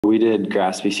We did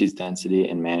grass species density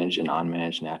in managed and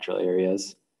unmanaged natural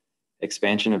areas.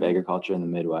 Expansion of agriculture in the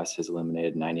Midwest has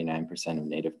eliminated 99% of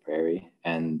native prairie,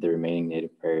 and the remaining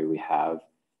native prairie we have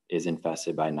is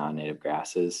infested by non-native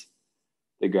grasses.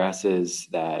 The grasses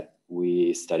that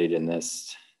we studied in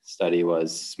this study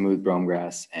was smooth brome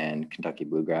grass and Kentucky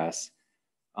bluegrass.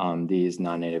 These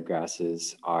non-native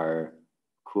grasses are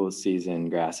cool season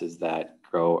grasses that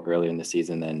grow earlier in the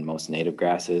season than most native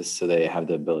grasses, so they have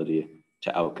the ability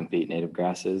to outcompete native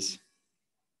grasses.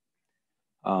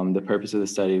 The purpose of the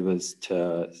study was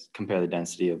to compare the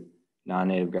density of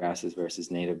non-native grasses versus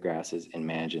native grasses in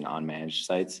managed and unmanaged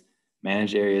sites.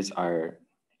 Managed areas are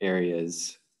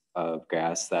areas of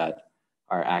grass that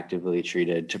are actively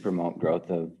treated to promote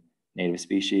growth of native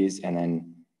species, and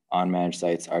then unmanaged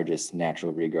sites are just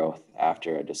natural regrowth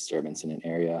after a disturbance in an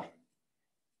area.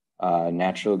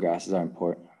 Natural grasses are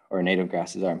important, or native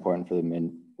grasses are important for the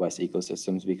Midwest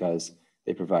ecosystems because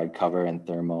they provide cover and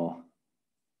thermal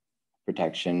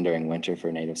protection during winter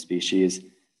for native species,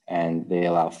 and they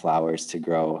allow flowers to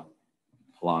grow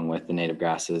along with the native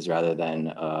grasses rather than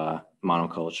a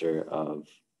monoculture of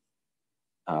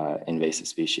invasive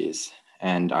species.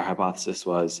 And our hypothesis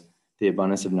was the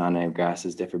abundance of non-native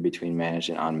grasses differ between managed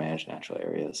and unmanaged natural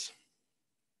areas.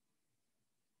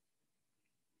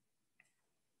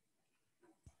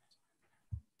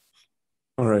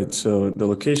 All right, so the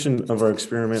location of our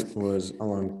experiment was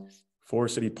along 4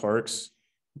 city parks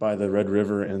by the Red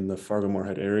River in the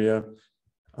Fargo-Moorhead area.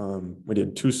 We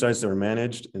did 2 sites that were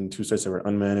managed and 2 sites that were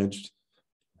unmanaged.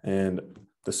 And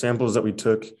the samples that we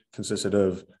took consisted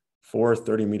of 4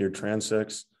 30-meter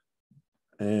transects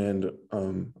and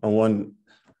a 1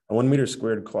 meter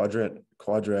squared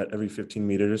quadrat every 15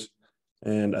 meters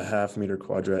and a half-meter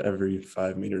quadrat every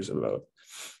 5 meters about.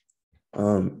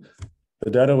 The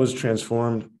data was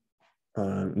transformed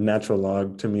natural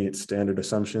log to meet standard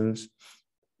assumptions,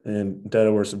 and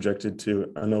data were subjected to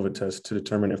a ANOVA test to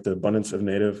determine if the abundance of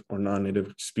native or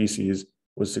non-native species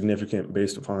was significant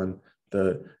based upon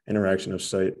the interaction of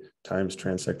site times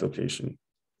transect location.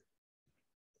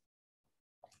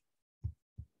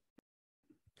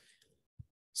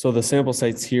 So the sample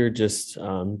sites here just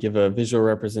give a visual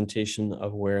representation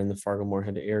of where in the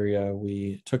Fargo-Moorhead area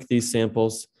we took these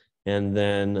samples. And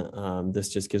then this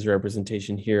just gives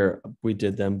representation here. We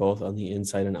did them both on the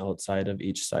inside and outside of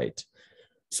each site.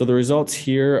 So the results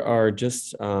here are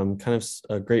just kind of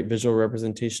a great visual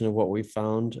representation of what we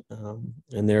found,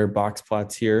 and they're box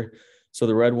plots here. So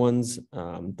the red ones,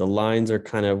 the lines are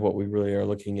kind of what we really are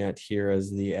looking at here as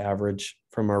the average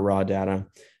from our raw data,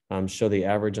 show the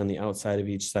average on the outside of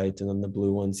each site, and then the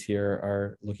blue ones here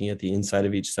are looking at the inside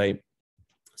of each site.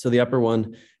 So the upper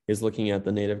one is looking at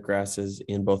the native grasses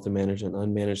in both the managed and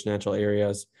unmanaged natural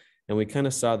areas. And we kind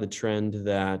of saw the trend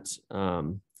that,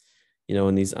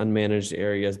 in these unmanaged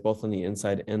areas, both on the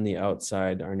inside and the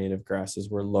outside, our native grasses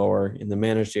were lower. In the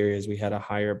managed areas, we had a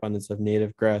higher abundance of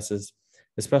native grasses,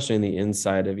 especially in the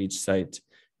inside of each site.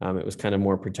 It was kind of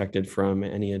more protected from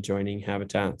any adjoining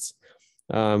habitats.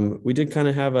 We did kind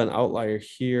of have an outlier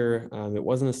here. It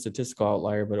wasn't a statistical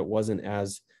outlier, but it wasn't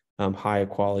as high a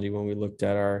quality when we looked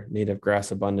at our native grass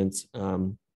abundance.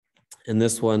 And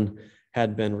this one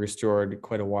had been restored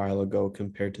quite a while ago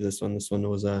compared to this one. This one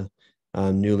was a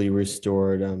newly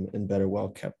restored and better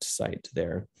well-kept site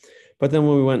there. But then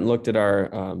when we went and looked at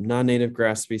our non-native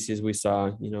grass species, we saw,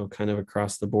 kind of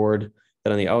across the board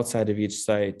that on the outside of each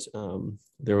site,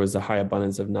 there was a high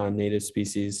abundance of non-native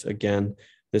species. Again,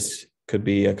 this could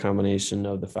be a combination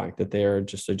of the fact that they are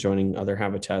just adjoining other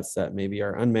habitats that maybe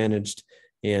are unmanaged,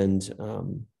 and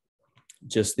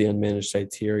just the unmanaged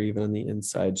sites here, even on the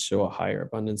inside, show a higher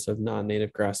abundance of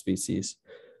non-native grass species.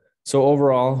 So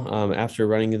overall, after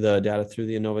running the data through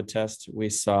the ANOVA test, we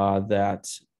saw that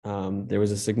there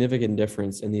was a significant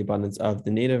difference in the abundance of the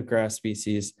native grass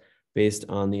species based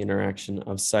on the interaction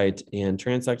of site and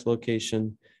transect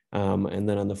location. And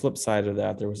then on the flip side of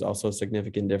that, there was also a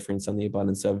significant difference on the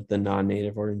abundance of the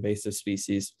non-native or invasive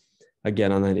species,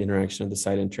 again, on that interaction of the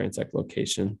site and transect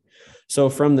location. So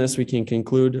from this, we can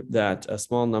conclude that a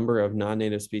small number of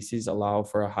non-native species allow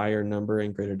for a higher number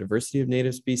and greater diversity of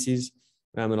native species.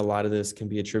 And a lot of this can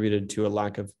be attributed to a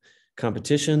lack of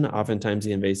competition. Oftentimes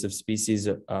the invasive species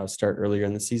start earlier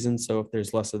in the season. So if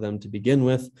there's less of them to begin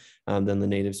with, then the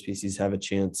native species have a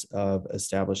chance of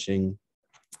establishing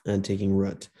and taking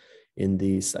root in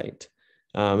the site.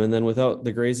 And then without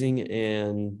the grazing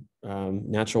and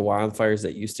natural wildfires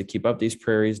that used to keep up these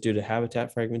prairies due to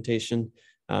habitat fragmentation,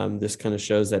 this kind of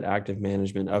shows that active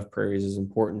management of prairies is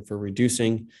important for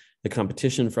reducing the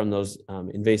competition from those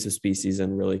invasive species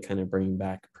and really kind of bringing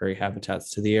back prairie habitats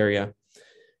to the area.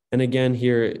 And again,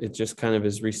 here, it just kind of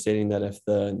is restating that if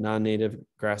the non-native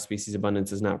grass species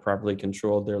abundance is not properly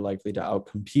controlled, they're likely to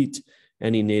outcompete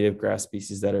any native grass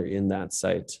species that are in that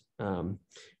site,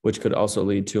 which could also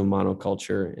lead to a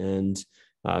monoculture and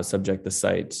subject the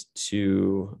site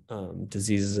to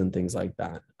diseases and things like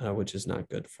that, which is not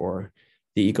good for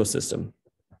the ecosystem.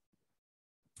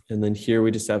 And then here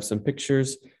we just have some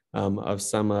pictures of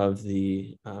some of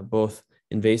the both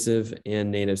invasive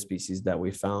and native species that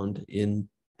we found in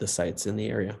the sites in the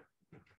area.